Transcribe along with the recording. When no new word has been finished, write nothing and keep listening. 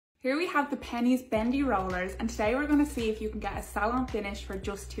Here we have the Penney's bendy rollers, and today we're going to see if you can get a salon finish for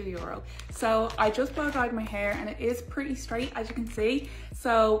just €2. So I just blow dried my hair and it is pretty straight, as you can see.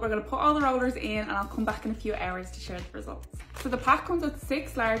 So we're going to put all the rollers in and I'll come back in a few hours to share the results. So the pack comes with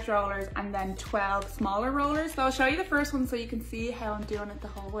 6 large rollers and then 12 smaller rollers. So I'll show you the first one so you can see how I'm doing it the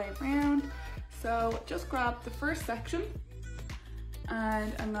whole way around. So just grab the first section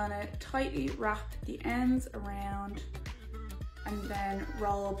and I'm going to tightly wrap the ends around and then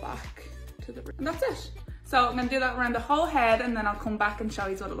roll back to the, and that's it. So I'm going to do that around the whole head and then I'll come back and show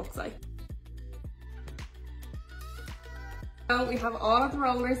you what it looks like. So we have all of the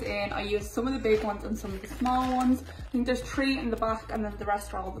rollers in. I used some of the big ones and some of the small ones. I think there's 3 in the back and then the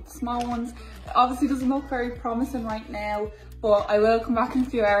rest are all the small ones. It obviously doesn't look very promising right now, but I will come back in a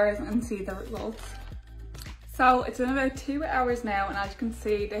few hours and see the results. So it's been about 2 hours now and as you can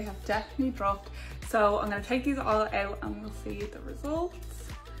see they have definitely dropped. So I'm going to take these all out and we'll see the results.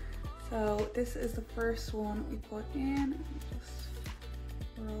 So this is the first one we put in. Just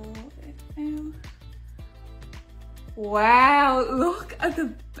roll it out. Wow, look at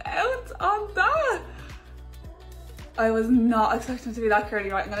the bounce on that. I was not expecting it to be that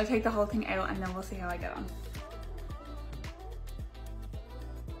curly. Right, I'm going to take the whole thing out and then we'll see how I get on.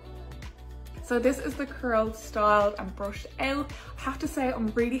 So this is the curled, styled and brushed out. I have to say I'm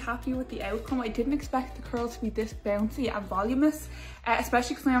really happy with the outcome. I didn't expect the curls to be this bouncy and voluminous,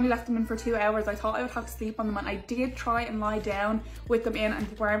 especially because I only left them in for 2 hours. I thought I would have to sleep on them and I did try and lie down with them in and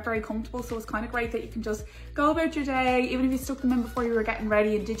they weren't very comfortable. So it's kind of great that you can just go about your day, even if you stuck them in before you were getting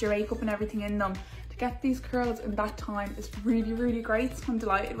ready and did your makeup and everything in them. To get these curls in that time is really, really great. So I'm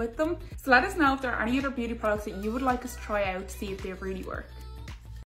delighted with them. So let us know if there are any other beauty products that you would like us to try out to see if they really work.